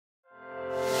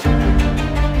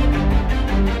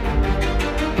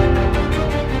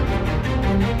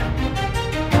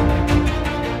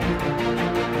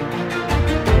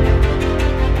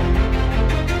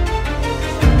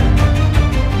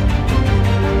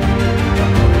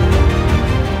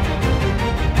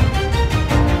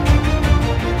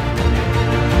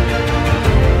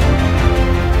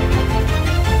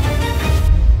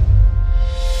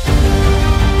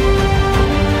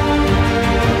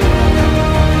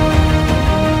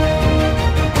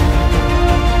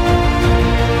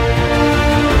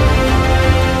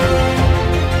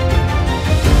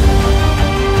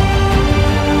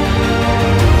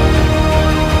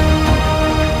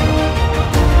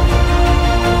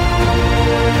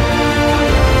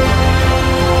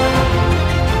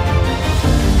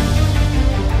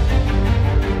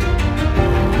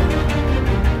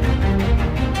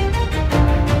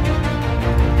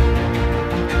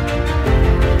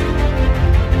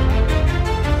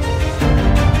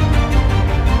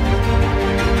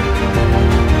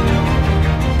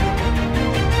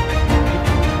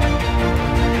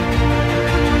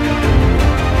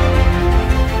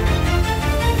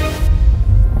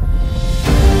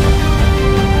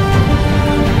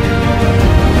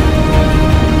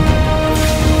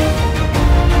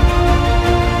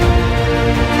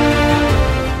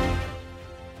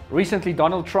Recently,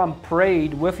 Donald Trump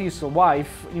prayed with his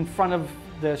wife in front of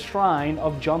the shrine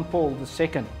of John Paul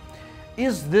II.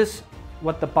 Is this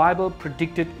what the Bible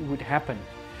predicted would happen?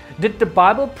 Did the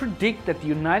Bible predict that the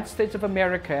United States of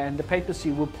America and the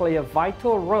papacy will play a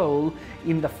vital role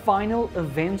in the final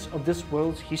events of this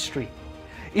world's history?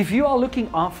 If you are looking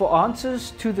for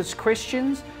answers to these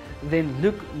questions, then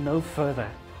look no further.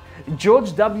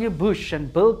 George W. Bush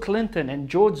and Bill Clinton and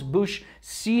George Bush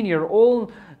Sr.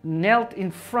 all knelt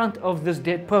in front of this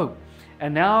dead Pope.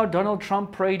 And now Donald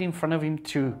Trump prayed in front of him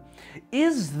too.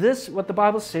 Is this what the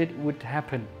Bible said would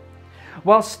happen?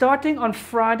 Well, starting on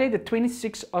Friday the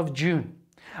 26th of June,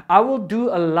 I will do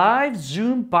a live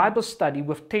Zoom Bible study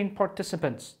with 10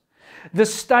 participants. The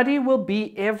study will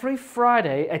be every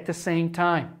Friday at the same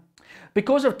time.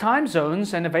 Because of time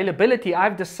zones and availability,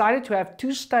 I've decided to have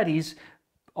 2 studies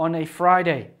on a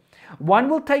Friday. One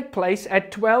will take place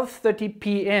at 12:30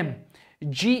 p.m.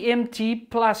 GMT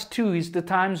 +2 is the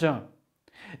time zone.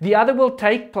 The other will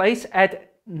take place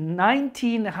at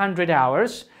 1900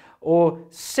 hours or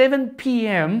 7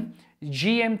 p.m.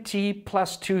 GMT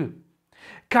 +2.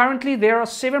 Currently, there are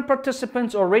 7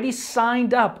 participants already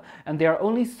signed up and there are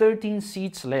only 13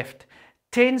 seats left.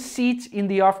 10 seats in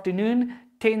the afternoon,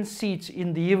 10 seats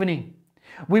in the evening.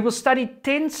 We will study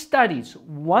 10 studies,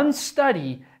 1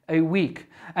 study a week.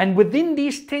 And within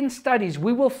these 10 studies,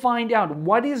 we will find out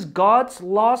what is God's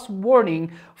last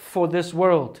warning for this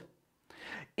world.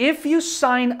 If you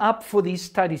sign up for these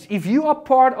studies, if you are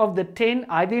part of the 10,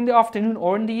 either in the afternoon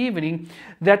or in the evening,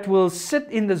 that will sit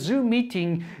in the Zoom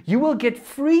meeting, you will get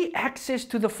free access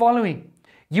to the following.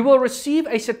 You will receive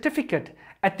a certificate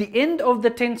at the end of the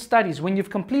 10 studies when you've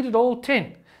completed all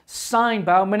 10, signed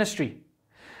by our ministry.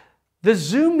 The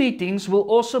Zoom meetings will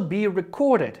also be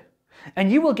recorded,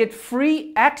 and you will get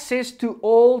free access to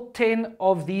all 10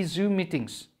 of these Zoom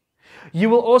meetings.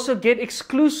 You will also get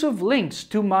exclusive links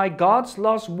to my God's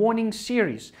Last Warning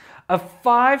series, a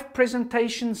 5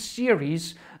 presentation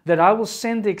series that I will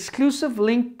send the exclusive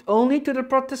link only to the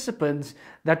participants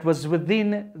that was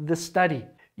within the study.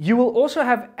 You will also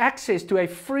have access to a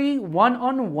free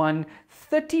one-on-one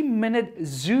 30-minute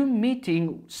Zoom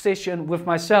meeting session with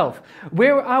myself,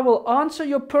 where I will answer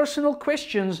your personal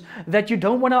questions that you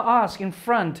don't want to ask in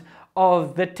front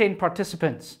of the 10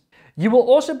 participants. You will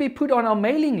also be put on our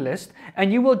mailing list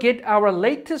and you will get our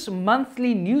latest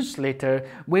monthly newsletter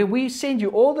where we send you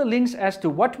all the links as to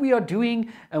what we are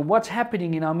doing and what's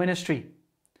happening in our ministry.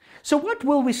 So what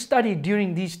will we study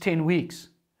during these 10 weeks?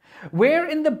 Where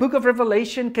in the book of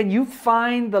Revelation can you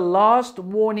find the last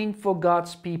warning for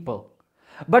God's people?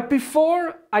 But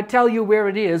before I tell you where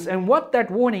it is and what that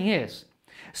warning is,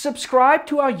 subscribe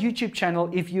to our YouTube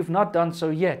channel if you've not done so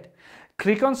yet.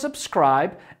 Click on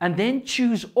subscribe and then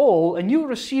choose all and you'll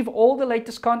receive all the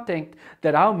latest content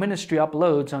that our ministry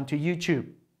uploads onto YouTube.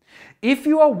 If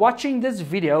you are watching this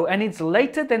video and it's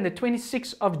later than the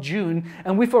 26th of June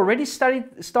and we've already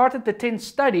started the 10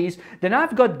 studies, then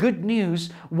I've got good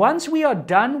news. Once we are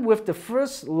done with the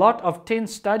first lot of 10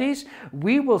 studies,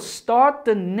 we will start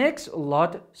the next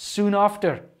lot soon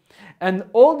after. And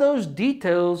all those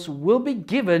details will be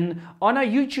given on our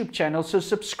YouTube channel, so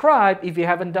subscribe if you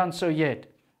haven't done so yet.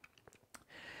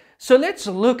 So let's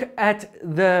look at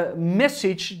the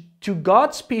message to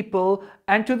God's people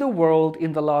and to the world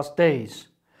in the last days.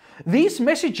 These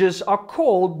messages are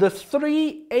called the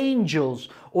 3 angels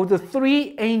or the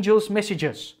 3 angels'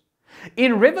 messages.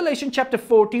 In Revelation chapter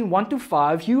 14,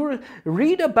 1-5, you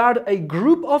read about a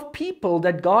group of people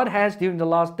that God has during the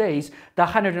last days, the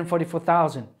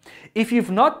 144,000. If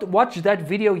you've not watched that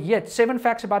video yet, 7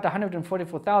 facts about the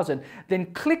 144,000,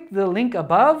 then click the link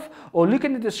above or look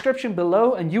in the description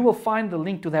below and you will find the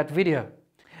link to that video.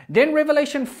 Then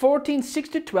Revelation 14,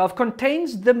 6-12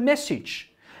 contains the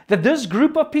message that this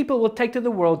group of people will take to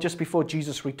the world just before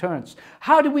Jesus returns.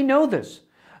 How do we know this?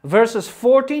 Verses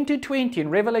 14-20 in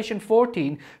Revelation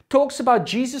 14 talks about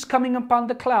Jesus coming upon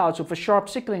the clouds with a sharp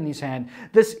sickle in his hand.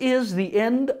 This is the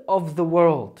end of the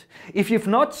world. If you've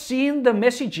not seen the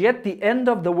message yet, the end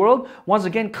of the world, once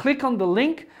again, click on the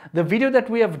link, the video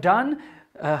that we have done,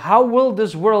 how will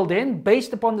this world end,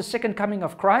 based upon the second coming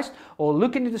of Christ, or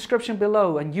look in the description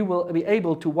below and you will be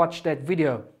able to watch that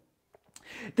video.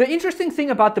 The interesting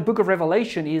thing about the book of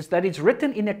Revelation is that it's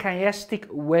written in a chiastic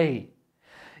way.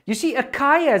 You see, a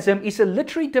chiasm is a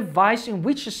literary device in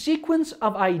which a sequence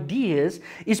of ideas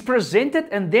is presented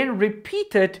and then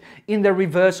repeated in the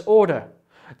reverse order.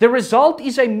 The result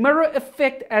is a mirror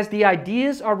effect as the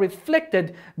ideas are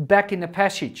reflected back in the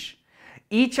passage.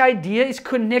 Each idea is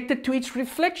connected to its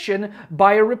reflection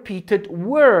by a repeated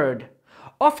word,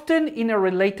 often in a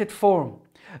related form.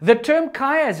 The term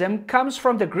chiasm comes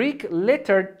from the Greek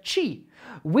letter chi,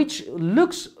 which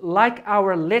looks like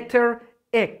our letter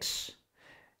X.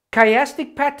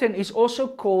 Chiastic pattern is also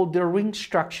called the ring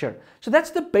structure. So that's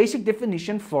the basic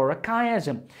definition for a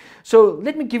chiasm. So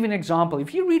let me give you an example.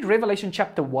 If you read Revelation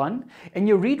chapter 1 and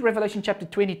you read Revelation chapter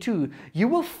 22, you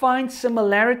will find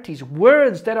similarities,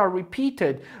 words that are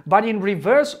repeated, but in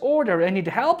reverse order, and it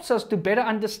helps us to better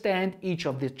understand each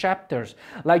of the chapters.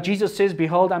 Like Jesus says,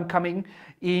 "Behold, I'm coming,"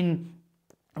 in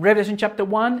Revelation chapter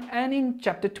 1, and in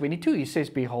chapter 22, he says,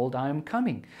 "Behold, I am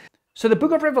coming." So the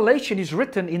book of Revelation is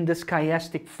written in this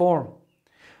chiastic form.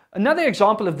 Another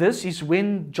example of this is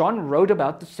when John wrote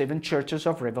about the 7 churches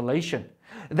of Revelation.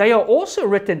 They are also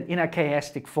written in a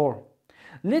chiastic form.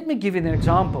 Let me give you an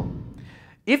example.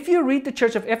 If you read the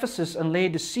church of Ephesus and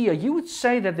Laodicea, you would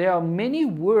say that there are many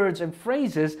words and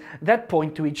phrases that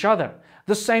point to each other.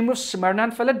 The same with Smyrna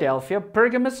and Philadelphia,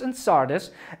 Pergamos and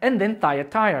Sardis, and then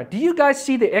Thyatira. Do you guys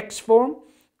see the X form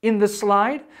in the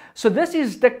slide? So this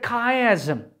is the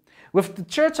chiasm, with the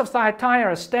church of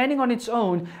Thyatira standing on its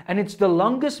own, and it's the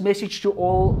longest message to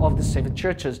all of the 7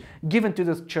 churches given to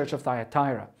the church of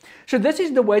Thyatira. So this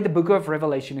is the way the book of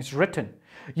Revelation is written.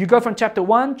 You go from chapter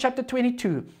 1, chapter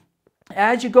 22.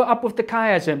 As you go up with the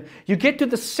chiasm, you get to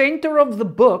the center of the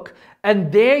book,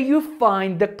 and there you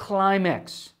find the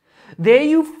climax. There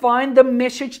you find the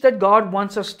message that God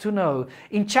wants us to know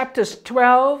in chapters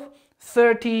 12,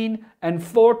 13, and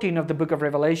 14 of the book of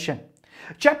Revelation.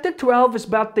 Chapter 12 is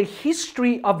about the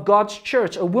history of God's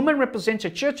church. A woman represents a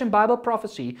church in Bible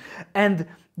prophecy, and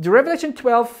the Revelation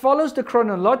 12 follows the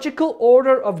chronological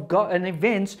order of God and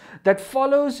events that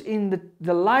follows in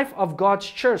the life of God's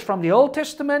church from the Old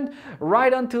Testament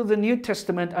right until the New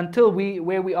Testament, until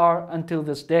where we are until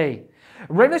this day.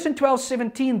 Revelation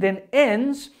 12:17 then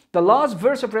ends. The last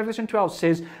verse of Revelation 12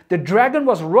 says, "The dragon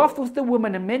was wroth with the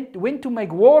woman and went to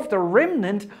make war with the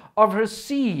remnant of her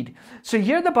seed." So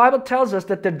here the Bible tells us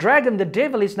that the dragon, the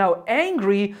devil, is now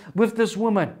angry with this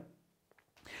woman.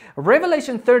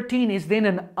 Revelation 13 is then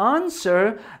an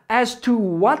answer as to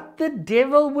what the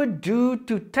devil would do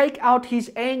to take out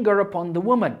his anger upon the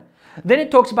woman. Then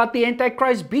it talks about the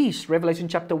Antichrist beast, Revelation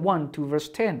chapter 1 to verse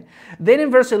 10. Then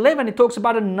in verse 11 it talks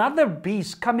about another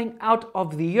beast coming out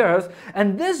of the earth,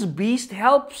 and this beast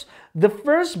helps the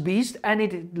first beast, and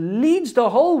it leads the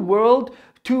whole world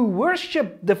to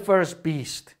worship the first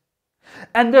beast.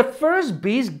 And the first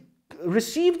beast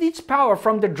received its power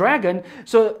from the dragon,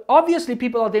 so obviously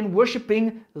people are then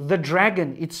worshiping the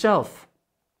dragon itself.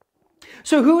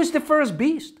 So who is the first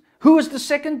beast? Who is the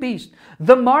second beast?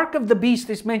 The mark of the beast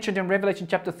is mentioned in Revelation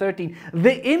chapter 13.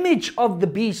 The image of the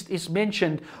beast is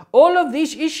mentioned. All of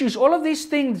these issues, all of these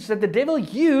things that the devil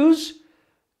used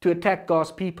to attack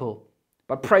God's people.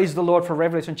 But praise the Lord for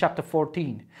Revelation chapter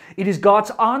 14. It is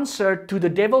God's answer to the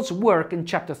devil's work in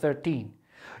chapter 13.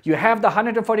 You have the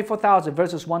 144,000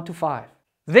 verses 1 to 5.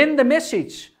 Then the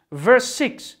message, verse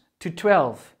 6 to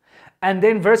 12. And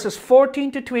then verses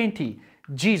 14 to 20,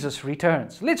 Jesus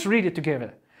returns. Let's read it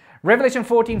together. Revelation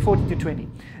 14, 40 to 20.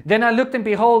 Then I looked, and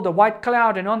behold, a white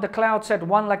cloud, and on the cloud sat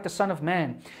one like the Son of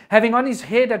Man, having on his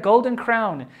head a golden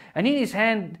crown, and in his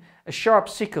hand a sharp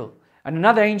sickle. And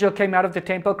another angel came out of the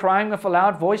temple, crying with a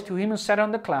loud voice to him who sat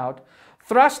on the cloud,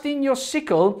 "Thrust in your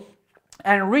sickle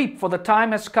and reap, for the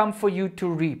time has come for you to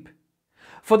reap.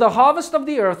 For the harvest of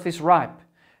the earth is ripe.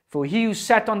 For he who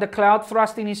sat on the cloud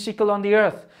thrust in his sickle on the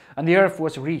earth, and the earth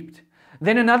was reaped.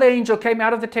 Then another angel came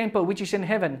out of the temple which is in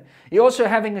heaven, he also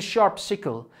having a sharp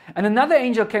sickle. And another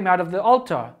angel came out of the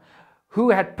altar,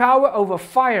 who had power over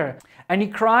fire. And he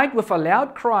cried with a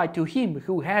loud cry to him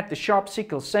who had the sharp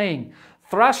sickle, saying,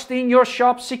 Thrust in your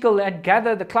sharp sickle and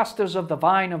gather the clusters of the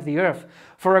vine of the earth,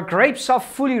 for her grapes are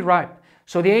fully ripe.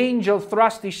 So the angel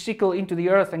thrust his sickle into the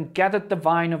earth and gathered the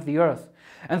vine of the earth,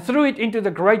 and threw it into the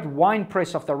great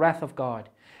winepress of the wrath of God.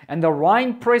 And the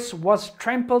winepress was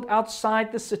trampled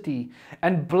outside the city,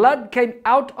 and blood came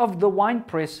out of the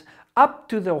winepress up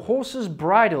to the horses'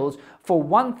 bridles for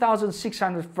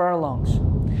 1,600 furlongs.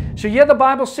 So here the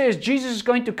Bible says Jesus is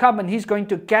going to come, and he's going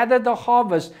to gather the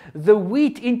harvest, the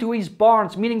wheat, into his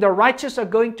barns, meaning the righteous are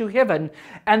going to heaven,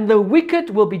 and the wicked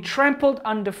will be trampled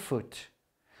underfoot.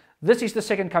 This is the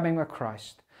second coming of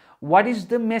Christ. What is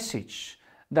the message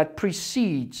that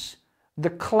precedes the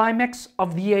climax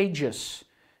of the ages?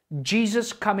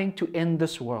 Jesus coming to end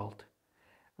this world.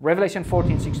 Revelation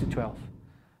 14, 6 to 12.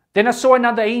 Then I saw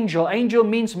another angel. Angel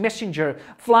means messenger,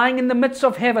 flying in the midst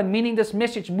of heaven, meaning this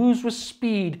message moves with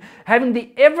speed, having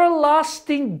the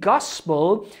everlasting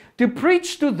gospel to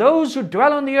preach to those who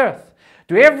dwell on the earth,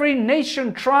 to every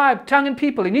nation, tribe, tongue, and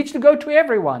people. He needs to go to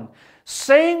everyone,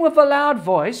 saying with a loud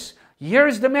voice, here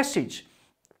is the message.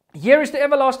 Here is the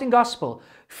everlasting gospel.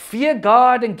 Fear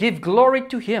God and give glory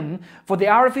to Him, for the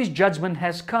hour of His judgment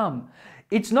has come.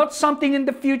 It's not something in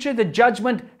the future. The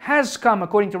judgment has come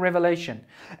according to Revelation.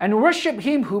 And worship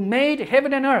Him who made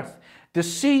heaven and earth, the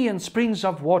sea and springs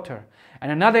of water.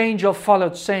 And another angel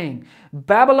followed, saying,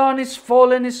 Babylon is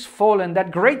fallen,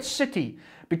 that great city,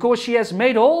 because she has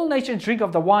made all nations drink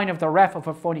of the wine of the wrath of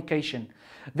her fornication.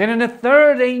 Then a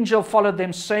third angel followed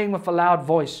them, saying with a loud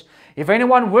voice, If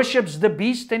anyone worships the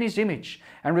beast and his image,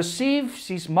 and receives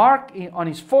his mark on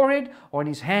his forehead or in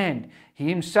his hand, he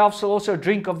himself shall also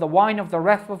drink of the wine of the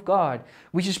wrath of God,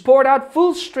 which is poured out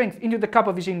full strength into the cup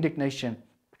of his indignation.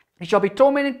 He shall be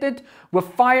tormented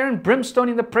with fire and brimstone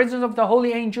in the presence of the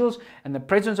holy angels and the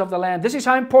presence of the Lamb. This is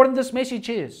how important this message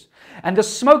is. And the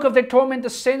smoke of their torment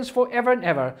ascends forever and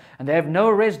ever. And they have no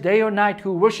rest day or night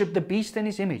who worship the beast and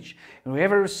his image, and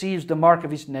whoever receives the mark of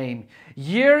his name.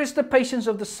 Here is the patience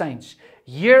of the saints.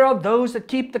 Here are those that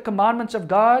keep the commandments of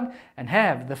God and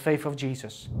have the faith of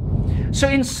Jesus. So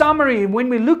in summary, when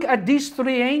we look at these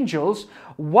three angels,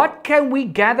 what can we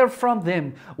gather from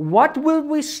them? What will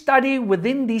we study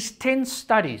within these 10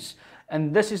 studies?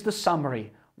 And this is the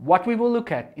summary, what we will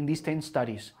look at in these 10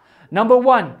 studies. Number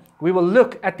one, we will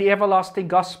look at the everlasting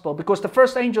gospel, because the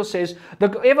first angel says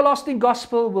the everlasting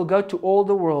gospel will go to all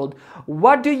the world.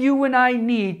 What do you and I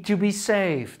need to be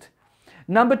saved?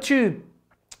 Number two,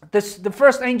 the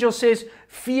first angel says,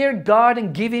 fear God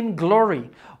and give Him glory.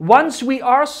 Once we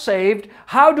are saved,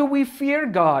 how do we fear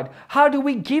God? How do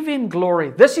we give Him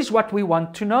glory? This is what we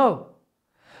want to know.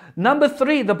 Number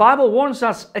three, the Bible warns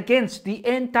us against the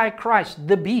Antichrist,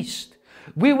 the beast.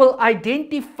 We will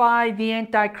identify the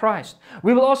Antichrist.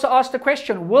 We will also ask the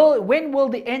question, when will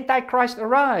the Antichrist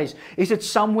arise? Is it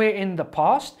somewhere in the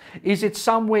past? Is it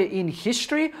somewhere in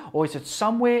history? Or is it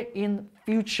somewhere in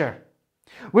future?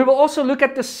 We will also look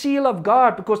at the seal of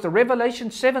God, because the Revelation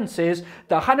 7 says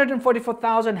the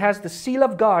 144,000 has the seal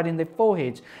of God in their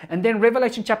foreheads. And then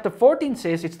Revelation chapter 14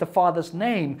 says it's the Father's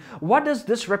name. What does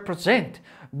this represent?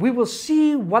 We will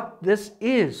see what this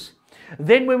is.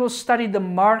 Then we will study the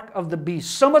mark of the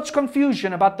beast. So much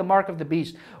confusion about the mark of the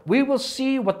beast. We will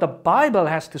see what the Bible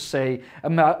has to say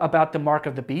about the mark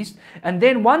of the beast. And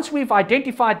then once we've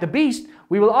identified the beast,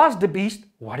 we will ask the beast,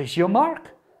 what is your mark?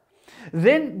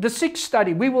 Then the sixth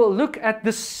study, we will look at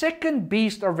the second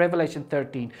beast of Revelation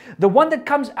 13. The one that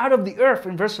comes out of the earth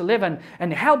in verse 11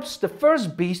 and helps the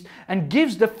first beast and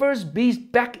gives the first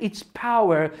beast back its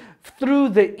power through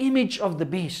the image of the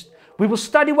beast. We will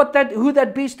study who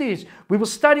that beast is. We will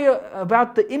study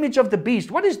about the image of the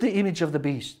beast. What is the image of the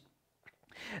beast?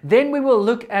 Then we will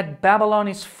look at Babylon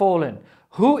is fallen.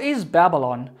 Who is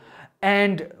Babylon?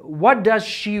 And what does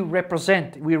she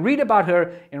represent? We read about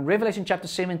her in Revelation chapter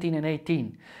 17 and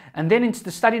 18. And then in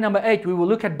the study number 8, we will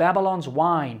look at Babylon's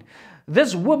wine.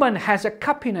 This woman has a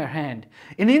cup in her hand.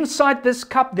 And inside this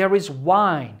cup there is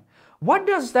wine. What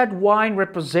does that wine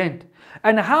represent?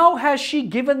 And how has she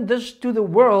given this to the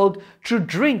world to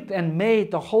drink and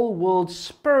made the whole world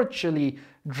spiritually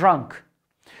drunk?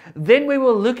 Then we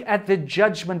will look at the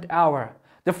judgment hour.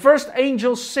 The first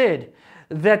angel said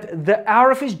that the hour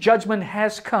of his judgment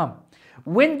has come.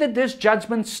 When did this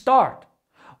judgment start?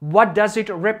 What does it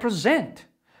represent?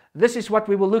 This is what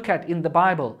we will look at in the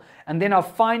Bible. And then our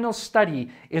final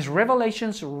study is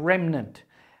Revelation's remnant.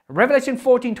 Revelation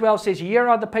 14:12 says, here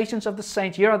are the patience of the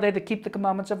saints, here are they that keep the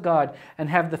commandments of God and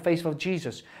have the faith of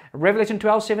Jesus. Revelation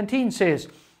 12:17 says,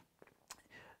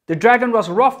 the dragon was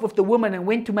wroth with the woman and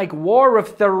went to make war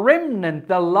with the remnant,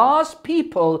 the last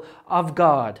people of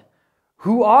God.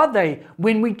 Who are they?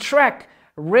 When we track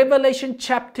Revelation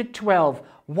chapter 12,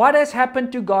 what has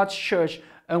happened to God's church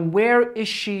and where is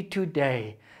she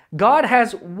today? God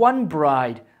has one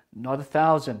bride, not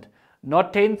 1,000,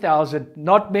 not 10,000,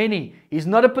 not many. He's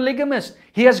not a polygamist.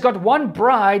 He has got one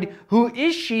bride. Who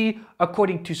is she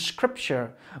according to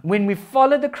Scripture? When we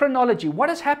follow the chronology, what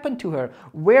has happened to her?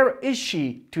 Where is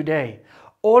she today?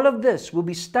 All of this will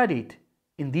be studied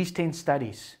in these 10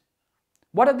 studies.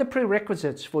 What are the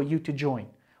prerequisites for you to join?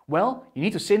 Well, you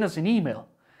need to send us an email.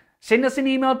 Send us an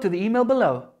email to the email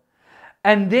below.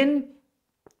 And then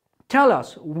tell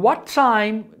us, what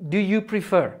time do you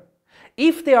prefer?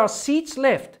 If there are seats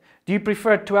left, do you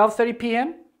prefer 12:30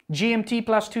 p.m. GMT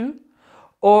plus 2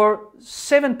 or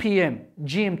 7 p.m.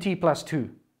 GMT plus 2?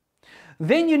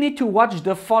 Then you need to watch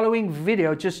the following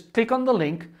video. Just click on the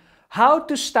link, how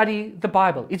to study the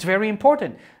Bible. It's very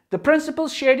important. The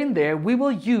principles shared in there we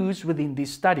will use within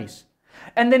these studies.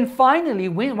 And then finally,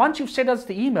 once you've sent us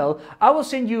the email, I will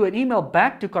send you an email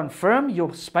back to confirm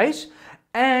your space,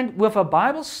 and with a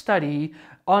Bible study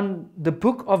on the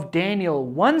book of Daniel,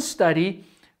 one study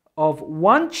of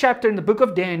one chapter in the book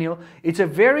of Daniel. It's a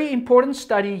very important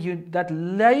study that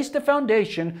lays the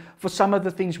foundation for some of the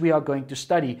things we are going to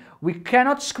study. We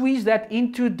cannot squeeze that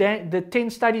into the 10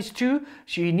 studies too,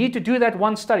 so you need to do that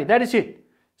one study. That is it.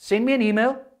 Send me an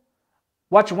email,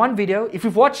 watch one video. If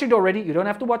you've watched it already, you don't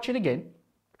have to watch it again.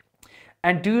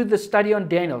 And do the study on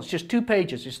Daniel. It's just 2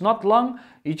 pages. It's not long.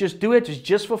 You just do it. It's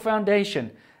just for foundation.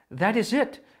 That is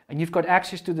it. And you've got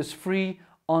access to this free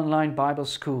online Bible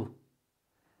school.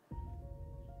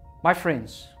 My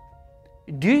friends,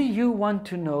 do you want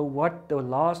to know what the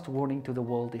last warning to the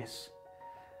world is?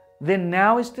 Then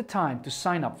now is the time to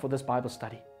sign up for this Bible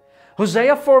study.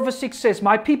 Hosea 4 verse 6 says,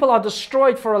 "My people are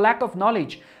destroyed for a lack of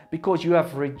knowledge, because you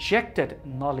have rejected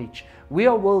knowledge." We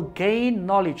will gain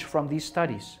knowledge from these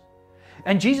studies.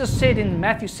 And Jesus said in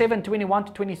Matthew 7, 21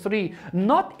 to 23,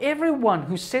 "Not everyone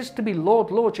who says to me,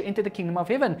 'Lord, Lord,' shall enter the kingdom of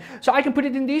heaven." So I can put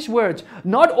it in these words: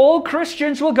 not all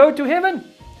Christians will go to heaven,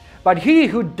 but he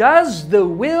who does the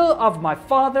will of my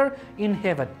Father in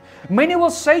heaven. Many will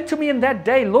say to me in that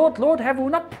day, "Lord, Lord, have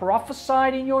we not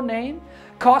prophesied in your name,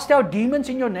 cast out demons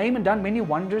in your name, and done many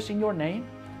wonders in your name?"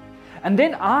 And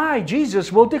then I,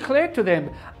 Jesus, will declare to them,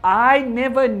 "I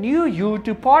never knew you.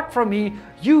 Depart from me,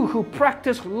 you who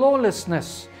practice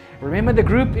lawlessness." Remember the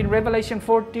group in Revelation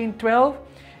 14:12?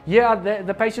 Here are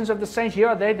the patience of the saints. Here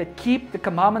are they that keep the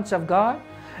commandments of God.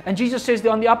 And Jesus says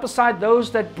that on the upper side,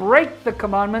 those that break the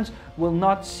commandments will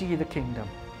not see the kingdom.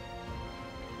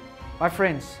 My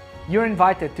friends, you're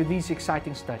invited to these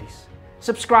exciting studies.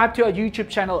 Subscribe to our YouTube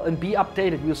channel and be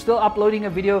updated. We're still uploading a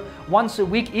video once a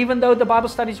week. Even though the Bible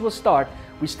studies will start,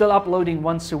 we're still uploading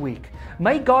once a week.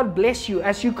 May God bless you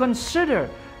as you consider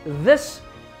this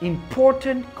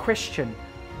important question.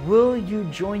 Will you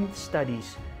join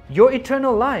studies? Your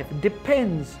eternal life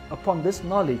depends upon this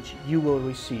knowledge you will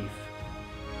receive.